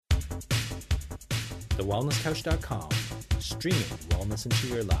thewellnesscouch.com, streaming wellness into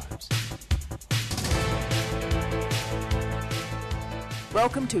your lives.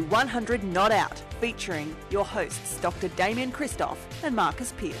 Welcome to 100 Not Out, featuring your hosts Dr. Damien Christoph and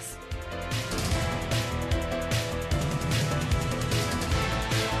Marcus Pearce.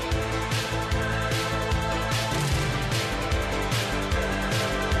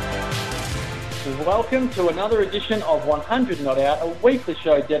 Welcome to another edition of 100 Not Out, a weekly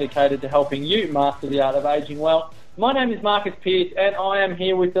show dedicated to helping you master the art of ageing well. My name is Marcus Pearce, and I am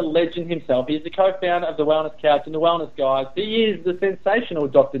here with the legend himself. He's the co-founder of The Wellness Couch and The Wellness Guys. He is the sensational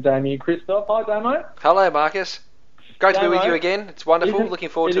Dr. Damien Christoph. Hi, Damo. Hello, Marcus. Great to be with you again. It's wonderful. Looking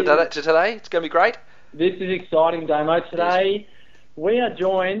forward to today. It's going to be great. This is exciting, Damo. Today, we are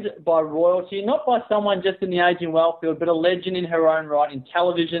joined by royalty, not by someone just in the ageing well field, but a legend in her own right in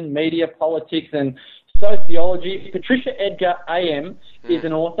television, media, politics, and sociology. Patricia Edgar AM is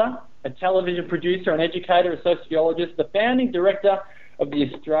an author, a television producer, an educator, a sociologist, the founding director of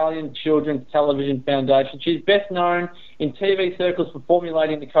the Australian Children's Television Foundation. She's best known in TV circles for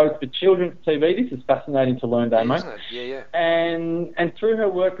formulating the codes for children's TV. This is fascinating to learn, Damo. Isn't it? Yeah. And through her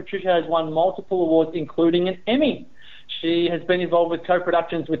work, Patricia has won multiple awards, including an Emmy. She has been involved with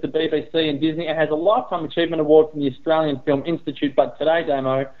co-productions with the BBC and Disney and has a Lifetime Achievement Award from the Australian Film Institute. But today,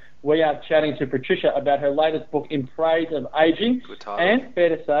 Damo, we are chatting to Patricia about her latest book, In Praise of Ageing. Good title. And fair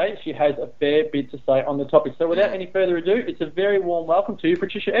to say, she has a fair bit to say on the topic. So without any further ado, it's a very warm welcome to you,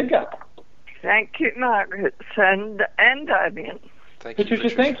 Patricia Edgar. Thank you, Margaret and Damien. Thank you,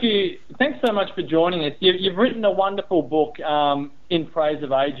 Patricia, thank you. Thanks so much for joining us. You've written a wonderful book, In Praise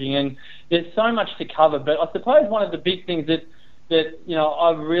of Ageing, and there's so much to cover. But I suppose one of the big things that you know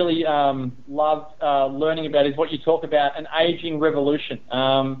I've really loved learning about is what you talk about, an ageing revolution.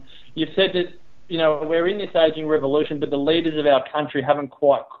 You've said that we're in this ageing revolution, but the leaders of our country haven't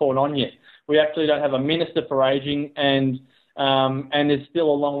quite caught on yet. We actually don't have a minister for ageing, and there's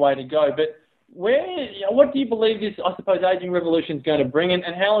still a long way to go. But what do you believe this, I suppose, ageing revolution is going to bring, and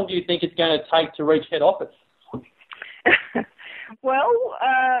how long do you think it's going to take to reach head office? Well,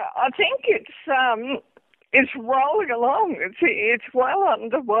 I think it's rolling along. It's well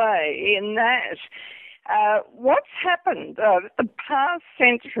underway in that. What's happened over the past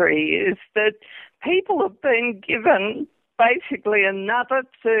century is that people have been given basically another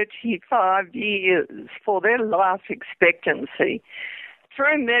 35 years for their life expectancy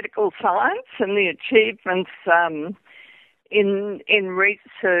through medical science and the achievements in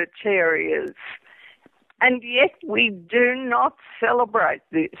research areas. And yet we do not celebrate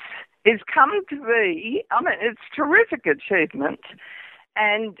this. It's come to be, it's a terrific achievement,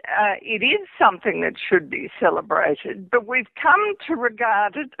 and it is something that should be celebrated, but we've come to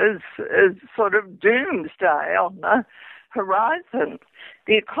regard it as sort of doomsday on the horizon.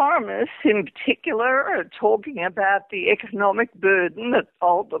 The economists in particular are talking about the economic burden that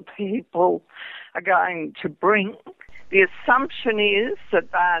older people are going to bring. The assumption is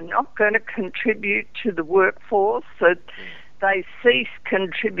that they are not going to contribute to the workforce, that they cease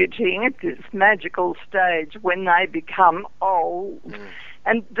contributing at this magical stage when they become old.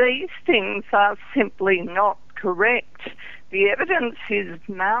 And these things are simply not correct. The evidence is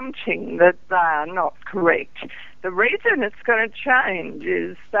mounting that they are not correct. The reason it's going to change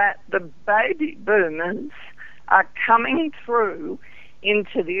is that the baby boomers are coming through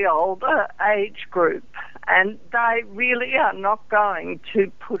into the older age group, and they really are not going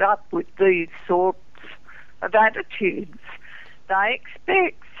to put up with these sorts of attitudes. They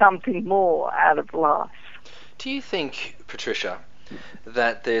expect something more out of life. Do you think, Patricia,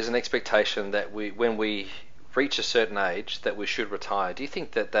 that there's an expectation that when we reach a certain age, that we should retire? Do you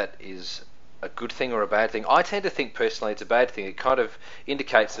think that is a good thing or a bad thing? I tend to think personally it's a bad thing. It kind of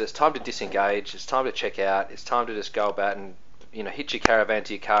indicates that it's time to disengage, it's time to check out, it's time to just go about and hitch your caravan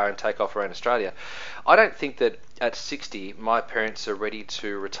to your car and take off around Australia. I don't think that at 60 my parents are ready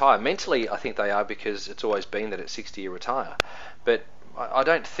to retire. Mentally I think they are, because it's always been that at 60 you retire. But I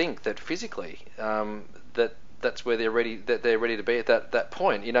don't think that physically that's where they're ready to be at that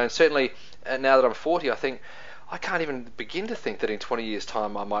point. And certainly now that I'm 40, I think I can't even begin to think that in 20 years'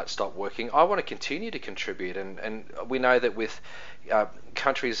 time I might stop working. I want to continue to contribute, and we know that with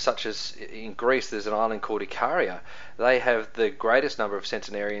countries such as in Greece, there's an island called Ikaria. They have the greatest number of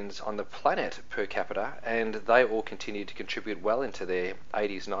centenarians on the planet per capita, and they all continue to contribute well into their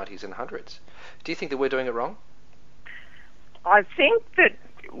 80s, 90s and 100s. Do you think that we're doing it wrong? I think that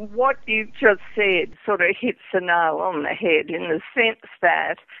what you've just said sort of hits the nail on the head, in the sense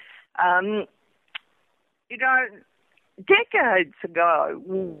that decades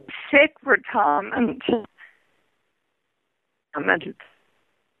ago, set retirement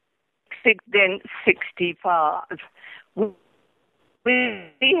then 65.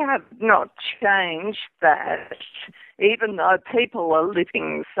 We have not changed that, even though people are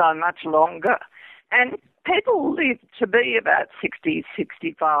living so much longer. And people live to be about 60,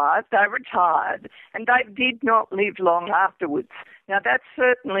 65. They retired, and they did not live long afterwards. Now, that's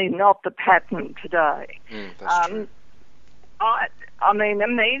certainly not the pattern today. That's true. I mean,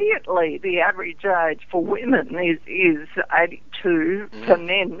 immediately the average age for women is 82, for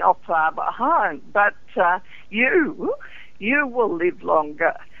men not far behind. But you will live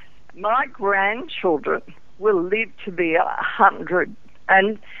longer. My grandchildren will live to be 100.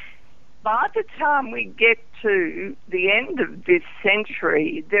 And by the time we get to the end of this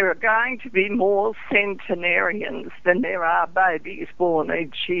century, there are going to be more centenarians than there are babies born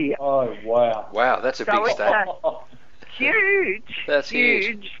each year. Oh, wow. Wow, that's a big statement. Huge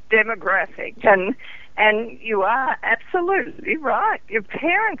demographic. And you are absolutely right. Your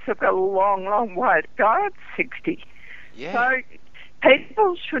parents have got a long, long way to go at 60. Yeah. So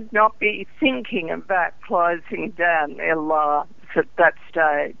people should not be thinking about closing down their lives at that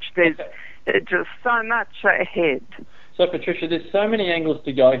stage. There's just so much ahead. So, Patricia, there's so many angles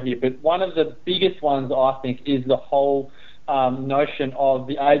to go here, but one of the biggest ones, I think, is the whole notion of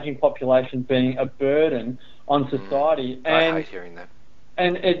the ageing population being a burden on society. I hate hearing that.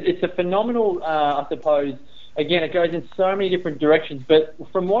 And it's a phenomenal, I suppose, again, it goes in so many different directions, but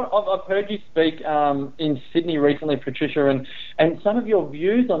from what I've heard you speak in Sydney recently, Patricia, and some of your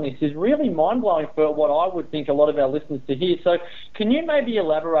views on this is really mind-blowing for what I would think a lot of our listeners to hear. So can you maybe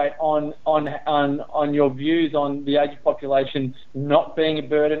elaborate on your views on the aging population not being a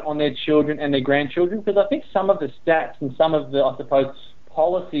burden on their children and their grandchildren? Because I think some of the stats and some of the, I suppose,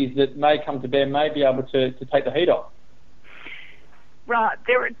 policies that may come to bear may be able to take the heat off. Right,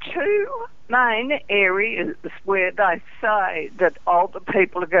 there are two main areas where they say that older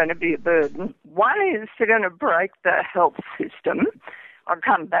people are going to be a burden. One is they're going to break the health system. I'll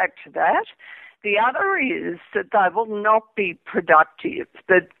come back to that. The other is that they will not be productive.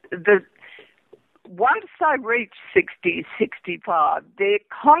 That once they reach 60, 65, their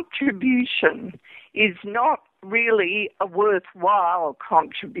contribution is not really a worthwhile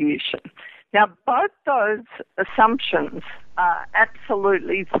contribution. Now, both those assumptions are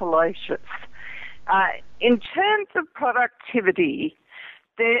absolutely fallacious. In terms of productivity,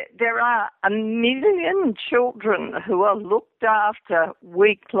 there are 1 million children who are looked after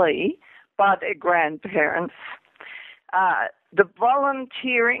weekly by their grandparents. The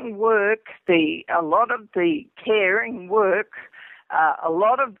volunteering work, a lot of the caring work, a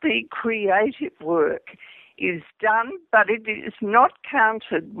lot of the creative work is done, but it is not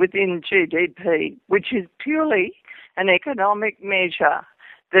counted within GDP, which is purely an economic measure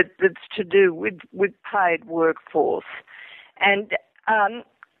that's to do with paid workforce. And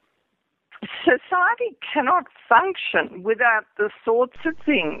society cannot function without the sorts of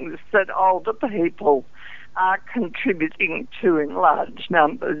things that older people are contributing to in large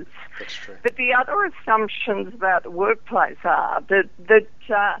numbers. That's true. But the other assumptions about the workplace are that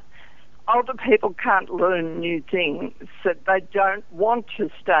older people can't learn new things, that they don't want to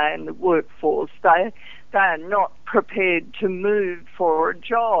stay in the workforce. They are not prepared to move for a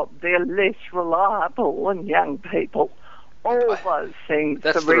job. They're less reliable than young people. All those things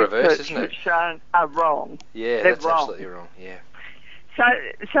that's the reverse, research isn't has it? shown are wrong. Yeah, They're that's wrong. absolutely wrong. Yeah.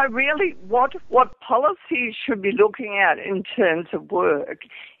 So really what policies should be looking at in terms of work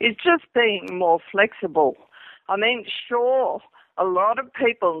is just being more flexible. I mean, sure, a lot of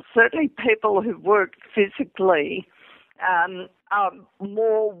people, certainly people who've worked physically, are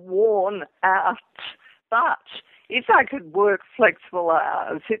more worn out. But if they could work flexible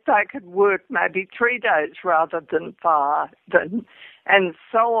hours, if they could work maybe 3 days rather than 5, and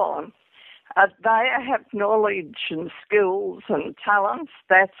so on, they have knowledge and skills and talents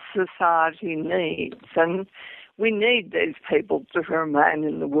that society needs. And we need these people to remain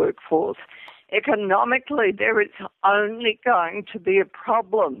in the workforce. Economically, there is only going to be a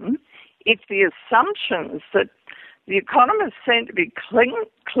problem if the assumptions that the economists seem to be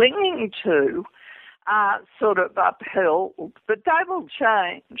clinging to are sort of upheld, but they will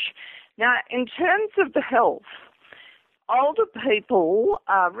change. Now, in terms of the health, older people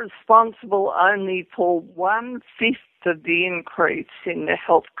are responsible only for 1/5 of the increase in the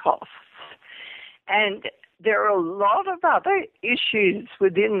health costs. And there are a lot of other issues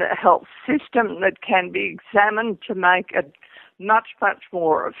within the health system that can be examined to make it much, much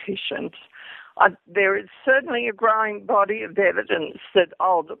more efficient. There is certainly a growing body of evidence that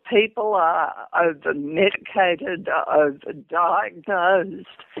older people are over-medicated, over-diagnosed.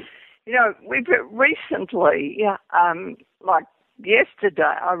 You know, we've recently, like yesterday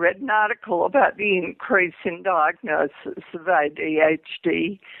I read an article about the increase in diagnosis of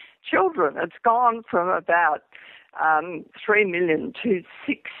ADHD children. It's gone from about 3 million to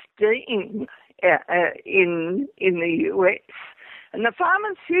 16 in the US. And the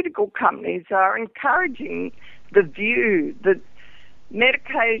pharmaceutical companies are encouraging the view that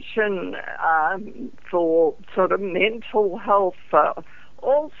medication for sort of mental health,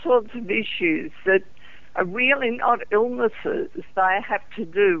 all sorts of issues that are really not illnesses. They have to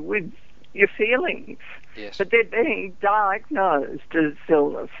do with your feelings. Yes. But they're being diagnosed as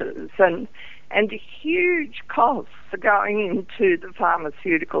illnesses, and huge costs are going into the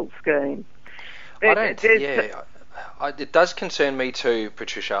pharmaceutical scheme. It does concern me too,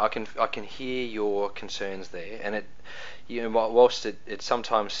 Patricia. I can hear your concerns there, and whilst it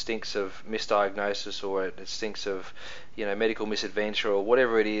sometimes stinks of misdiagnosis, or it stinks of medical misadventure, or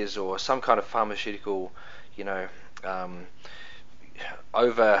whatever it is, or some kind of pharmaceutical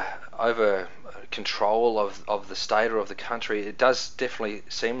over control of the state or of the country, it does definitely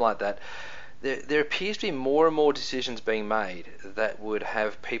seem like that. There appears to be more and more decisions being made that would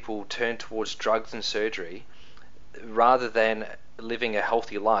have people turn towards drugs and surgery rather than living a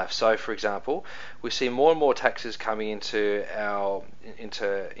healthy life. So, for example, we see more and more taxes coming into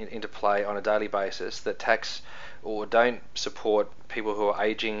play on a daily basis that tax or don't support people who are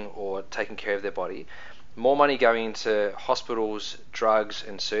aging or taking care of their body. More money going into hospitals, drugs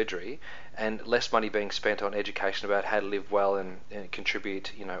and surgery, and less money being spent on education about how to live well and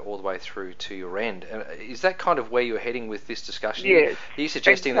contribute, all the way through to your end. Is that kind of where you're heading with this discussion? Yes, are you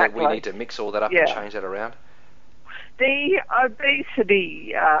suggesting exactly. that we need to mix all that up and change that around? The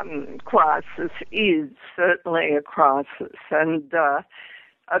obesity crisis is certainly a crisis, and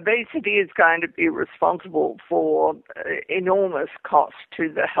obesity is going to be responsible for enormous cost to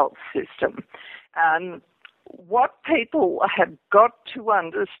the health system. What people have got to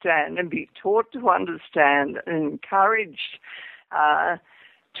understand and be taught to understand and encouraged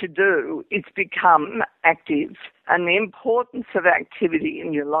to do is become active, and the importance of activity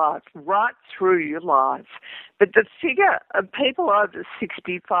in your life, right through your life. But the figure of people over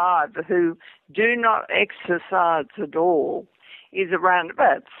 65 who do not exercise at all is around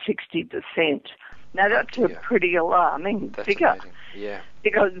about 60%. Now, that's a pretty alarming figure. Amazing. Yeah.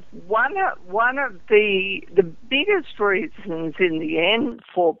 Because one of the biggest reasons in the end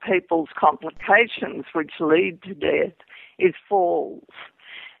for people's complications which lead to death is falls.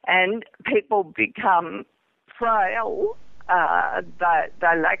 And people become frail,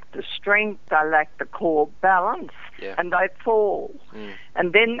 they lack the strength, they lack the core balance, and they fall.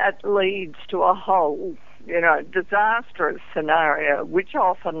 And then that leads to a whole, disastrous scenario, which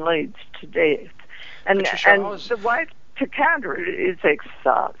often leads to death. And the way to counter it is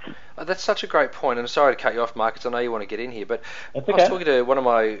exercise. That's such a great point, and I'm sorry to cut you off, Mark, because I know you want to get in here, but okay. I was talking to one of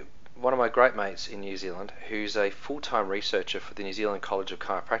my great mates in New Zealand, who's a full-time researcher for the New Zealand College of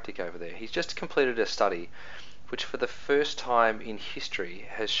Chiropractic over there. He's just completed a study which for the first time in history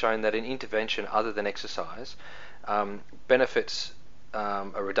has shown that an intervention other than exercise benefits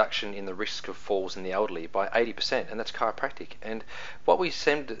a reduction in the risk of falls in the elderly by 80%, and that's chiropractic. And what we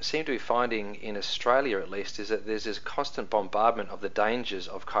seem to be finding in Australia, at least, is that there's this constant bombardment of the dangers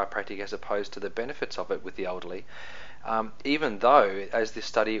of chiropractic as opposed to the benefits of it with the elderly. Even though, as this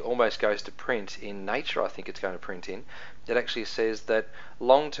study almost goes to print in Nature, I think it's going to print in, it actually says that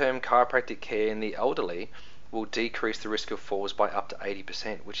long-term chiropractic care in the elderly will decrease the risk of falls by up to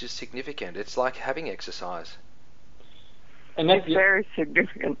 80%, which is significant. It's like having exercise. And that's very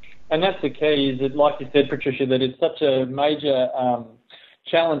significant. And that's the key, is that, like you said, Patricia, that it's such a major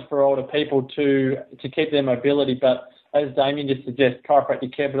challenge for older people to keep their mobility. But as Damien just suggests,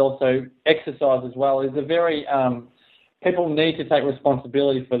 chiropractic care, but also exercise as well, is a very people need to take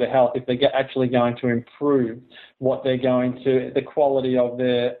responsibility for their health if they're actually going to improve what they're going to, the quality of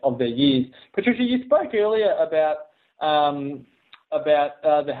their years. Patricia, you spoke earlier about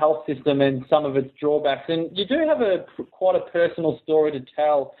the health system and some of its drawbacks, and you do have quite a personal story to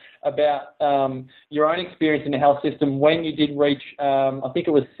tell about your own experience in the health system when you did reach, I think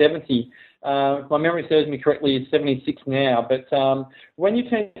it was 70. If my memory serves me correctly, you're 76 now, but when you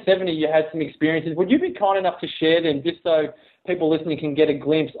turned 70, you had some experiences. Would you be kind enough to share them, just so people listening can get a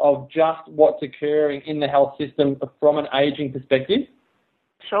glimpse of just what's occurring in the health system from an ageing perspective?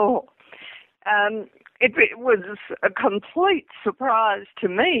 Sure. It was a complete surprise to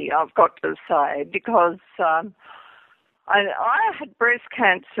me, I've got to say, because I had breast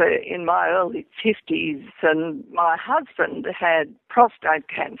cancer in my early 50s, and my husband had prostate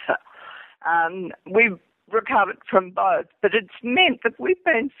cancer. We recovered from both, but it's meant that we've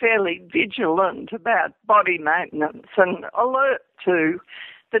been fairly vigilant about body maintenance and alert to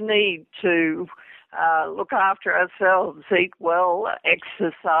the need to look after ourselves, eat well,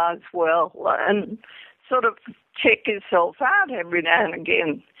 exercise well, and sort of check yourself out every now and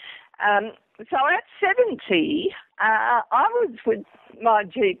again. So at 70, I was with my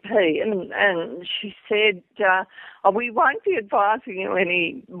GP and she said, we won't be advising you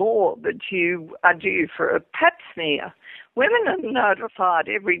any more, but you are due for a pap smear. Women are notified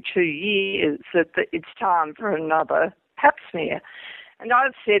every 2 years that it's time for another pap smear. And I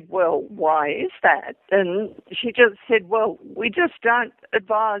said, well, why is that? And she just said, well, we just don't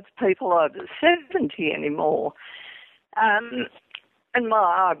advise people over 70 anymore. And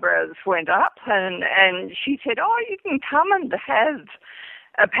my eyebrows went up, and she said, oh, you can come and have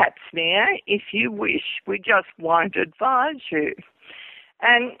a pap smear if you wish. We just won't advise you.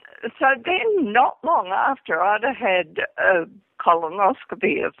 And so then, not long after, I'd had a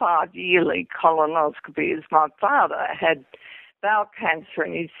colonoscopy, a 5-yearly colonoscopy, as my father had bowel cancer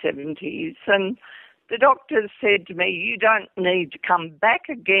in his 70s. And the doctor said to me, you don't need to come back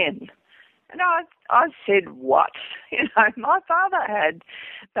again. And I said, what? You know, my father had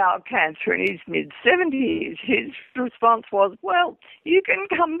bowel cancer in his mid-70s. His response was, well, you can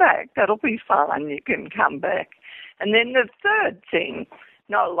come back. That'll be fine. You can come back. And then the third thing,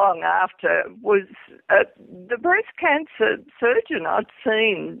 not long after, was the breast cancer surgeon I'd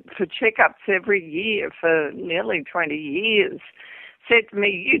seen for checkups every year for nearly 20 years said to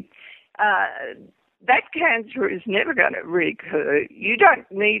me, that cancer is never going to recur. You don't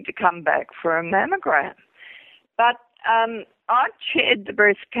need to come back for a mammogram. But I chaired the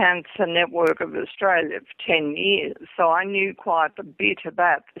Breast Cancer Network of Australia for 10 years, so I knew quite a bit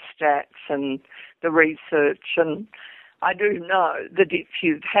about the stats and the research. And I do know that if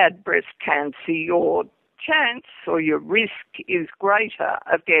you've had breast cancer, your chance or your risk is greater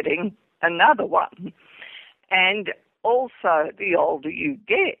of getting another one. And also, the older you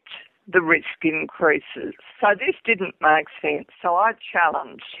get, the risk increases. So this didn't make sense. So I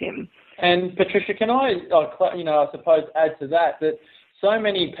challenged him. And Patricia, can I suppose add to that so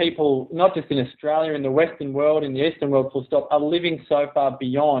many people, not just in Australia, in the Western world, in the Eastern world, full stop, are living so far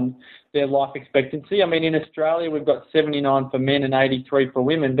beyond their life expectancy. I mean, in Australia, we've got 79 for men and 83 for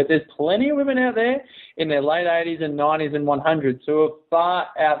women, but there's plenty of women out there in their late 80s and 90s and 100s who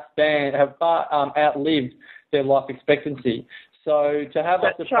have far outlived their life expectancy. So to have,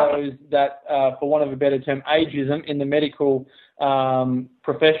 I suppose, that, for want of a better term, ageism in the medical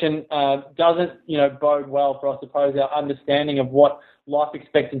profession doesn't, bode well for, I suppose, our understanding of what life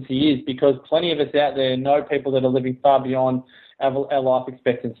expectancy is, because plenty of us out there know people that are living far beyond our life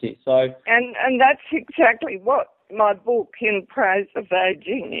expectancy. So and that's exactly what my book, In Praise of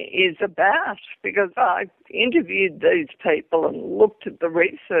Aging, is about, because I interviewed these people and looked at the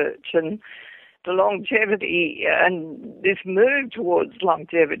research and the longevity, and this move towards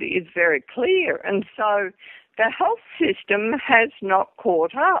longevity is very clear. And so the health system has not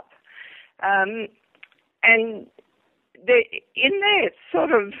caught up. And in their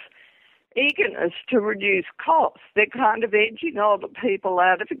sort of eagerness to reduce costs, they're kind of edging older people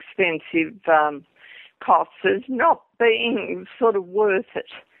out of expensive costs as not being sort of worth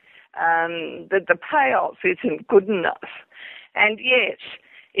it, that the payoff isn't good enough. And yet,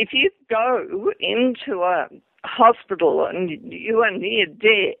 if you go into a hospital and you are near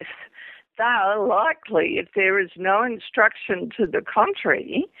death, they are likely, if there is no instruction to the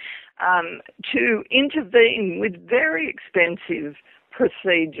contrary, to intervene with very expensive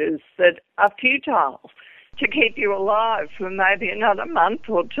procedures that are futile to keep you alive for maybe another month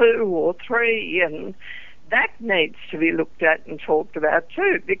or 2 or 3, and that needs to be looked at and talked about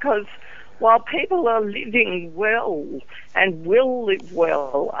too, because while people are living well and will live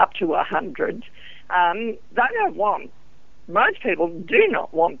well up to 100, most people do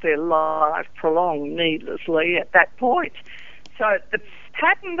not want their life prolonged needlessly at that point. So the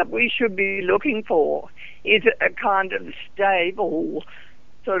pattern that we should be looking for is a kind of stable,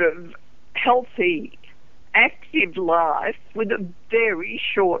 sort of healthy, active life with a very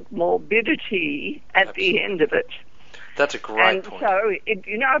short morbidity at the end of it. That's a great point. And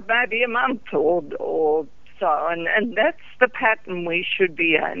so, maybe a month or so, and that's the pattern we should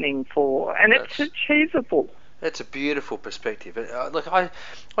be aiming for, and it's achievable. It's a beautiful perspective. Look, on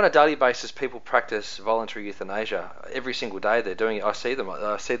a daily basis, people practice voluntary euthanasia. Every single day they're doing it. I see them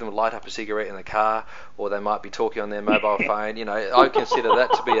light up a cigarette in the car, or they might be talking on their mobile phone. You know, I consider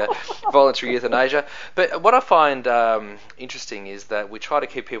that to be a voluntary euthanasia. But what I find interesting is that we try to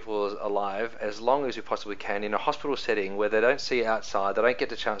keep people alive as long as we possibly can in a hospital setting where they don't see outside, they don't get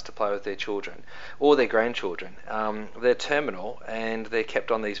the chance to play with their children or their grandchildren. They're terminal and they're kept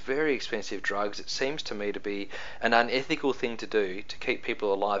on these very expensive drugs. It seems to me to be an unethical thing to do to keep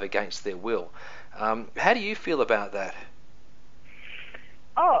people alive against their will. How do you feel about that?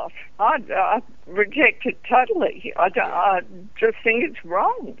 Oh, I reject it totally. I just think it's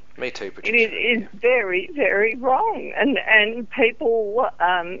wrong. Me too, Patricia. It is very, very wrong. And people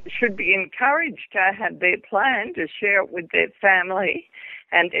should be encouraged to have their plan, to share it with their family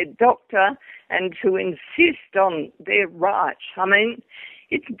and their doctor, and to insist on their rights. I mean,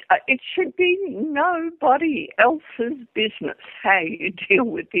 it should be nobody else's business how you deal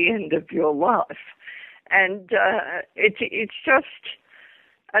with the end of your life. And it's just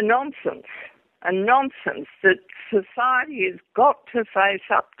a nonsense that society has got to face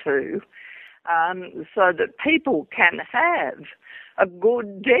up to so that people can have a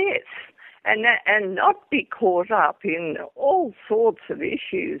good death and not be caught up in all sorts of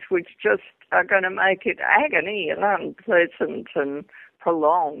issues which just are going to make it agony and unpleasant and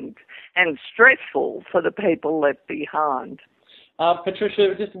prolonged and stressful for the people left behind.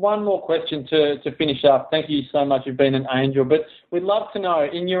 Patricia, just one more question to finish up. Thank you so much. You've been an angel. But we'd love to know,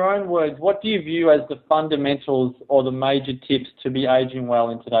 in your own words, what do you view as the fundamentals or the major tips to be ageing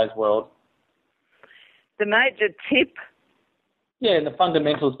well in today's world? The major tip? Yeah, the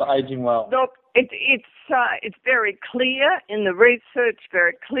fundamentals for ageing well. Look, it's very clear in the research,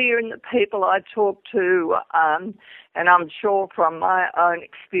 very clear in the people I talk to, and I'm sure from my own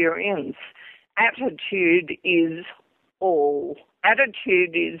experience, attitude is all.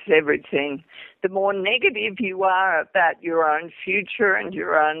 Attitude is everything. The more negative you are about your own future and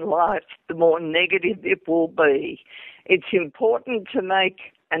your own life, the more negative it will be. It's important to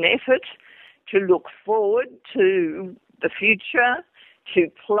make an effort to look forward to the future, to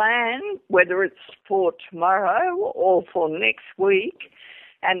plan, whether it's for tomorrow or for next week.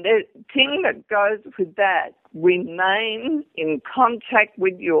 And the thing that goes with that, remain in contact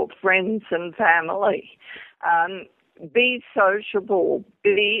with your friends and family. Be sociable,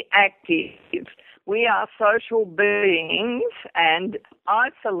 be active. We are social beings, and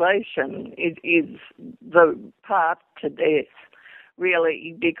isolation is the path to death,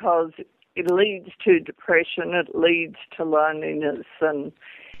 really, because it leads to depression, it leads to loneliness, and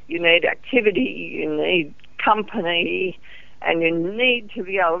you need activity, you need company, and you need to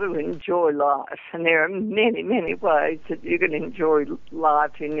be able to enjoy life. And there are many, many ways that you can enjoy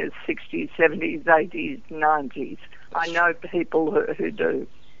life in your 60s, 70s, 80s, 90s. I know people who do.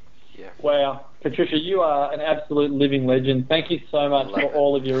 Yeah. Wow. Patricia, you are an absolute living legend. Thank you so much for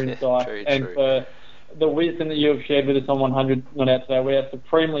all of your insight and for the wisdom that you have shared with us on 100 Not Out today. We are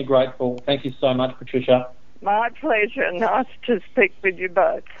supremely grateful. Thank you so much, Patricia. My pleasure. Nice to speak with you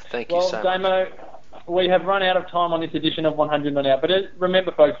both. Thank you so much. Damo, we have run out of time on this edition of 100 Not Out, but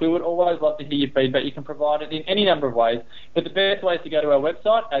remember, folks, we would always love to hear your feedback. You can provide it in any number of ways, but the best way is to go to our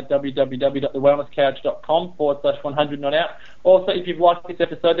website at www.thewellnesscouch.com/100 Not Out. Also, if you've liked this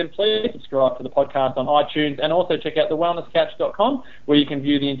episode, then please subscribe to the podcast on iTunes, and also check out thewellnesscouch.com, where you can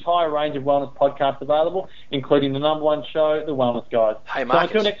view the entire range of wellness podcasts available, including the #1 show, The Wellness Guys. Hey,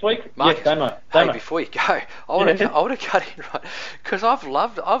 Marcus. So until next week, Marcus, yes, Damo. Hey, before you go, I want to cut in right, because I've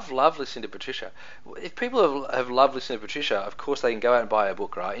loved listening to Patricia. If people have loved listening to Patricia, of course they can go out and buy a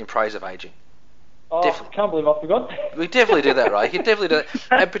book, right, In Praise of Aging. Oh, definitely. Can't believe I forgot. We definitely do that, right? You can definitely do that.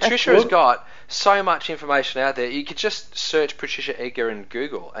 And Patricia has got so much information out there. You could just search Patricia Edgar in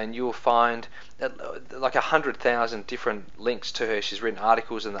Google, and you'll find like 100,000 different links to her. She's written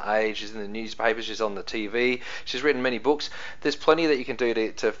articles in The Age, she's in the newspapers, she's on the TV, she's written many books. There's plenty that you can do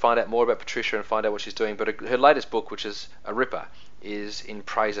to find out more about Patricia and find out what she's doing. But her latest book, which is a ripper, is In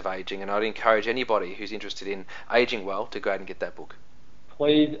Praise of Aging, and I'd encourage anybody who's interested in aging well to go out and get that book.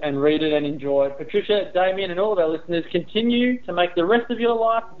 Please, and read it and enjoy. Patricia, Damien, and all of our listeners, continue to make the rest of your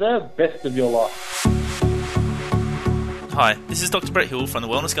life the best of your life. Hi, this is Dr. Brett Hill from the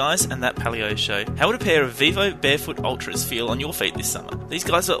Wellness Guys and That Paleo Show. How would a pair of Vivo Barefoot Ultras feel on your feet this summer? These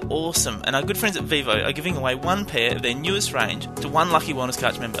guys are awesome, and our good friends at Vivo are giving away one pair of their newest range to one lucky Wellness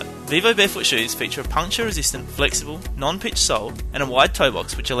Couch member. Vivo Barefoot shoes feature a puncture-resistant, flexible, non-pitch sole and a wide toe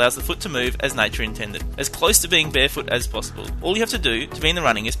box which allows the foot to move as nature intended, as close to being barefoot as possible. All you have to do to be in the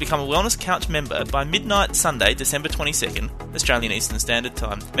running is become a Wellness Couch member by midnight Sunday, December 22nd, Australian Eastern Standard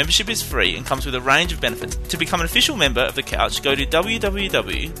Time. Membership is free and comes with a range of benefits. To become an official member of the Couch, go to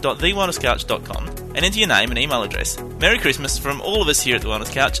www.thewellnesscouch.com and enter your name and email address. Merry Christmas from all of us here at the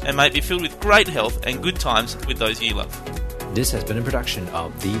Wellness Couch, and may it be filled with great health and good times with those you love. This has been a production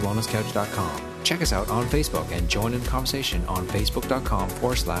of TheWellnessCouch.com. Check us out on Facebook and join in the conversation on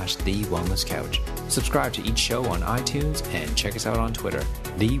Facebook.com/The Wellness Couch. Subscribe to each show on iTunes and check us out on Twitter.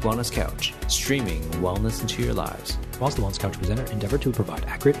 The Wellness Couch, streaming wellness into your lives. Whilst the Wellness Couch presenter endeavor to provide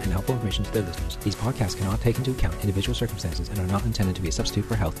accurate and helpful information to their listeners, these podcasts cannot take into account individual circumstances and are not intended to be a substitute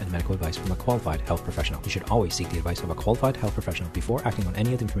for health and medical advice from a qualified health professional. You should always seek the advice of a qualified health professional before acting on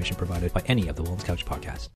any of the information provided by any of the Wellness Couch podcasts.